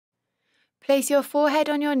Place your forehead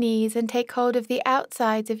on your knees and take hold of the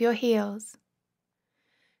outsides of your heels.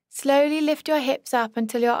 Slowly lift your hips up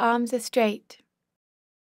until your arms are straight.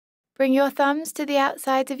 Bring your thumbs to the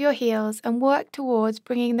outsides of your heels and work towards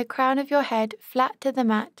bringing the crown of your head flat to the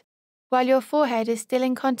mat while your forehead is still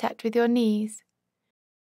in contact with your knees.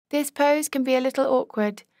 This pose can be a little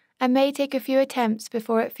awkward and may take a few attempts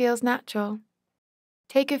before it feels natural.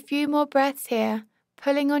 Take a few more breaths here,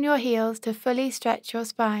 pulling on your heels to fully stretch your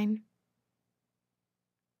spine.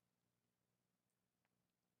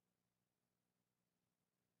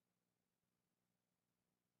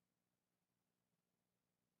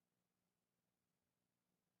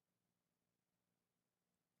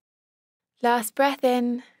 Last breath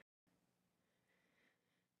in.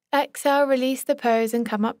 Exhale, release the pose and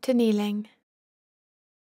come up to kneeling.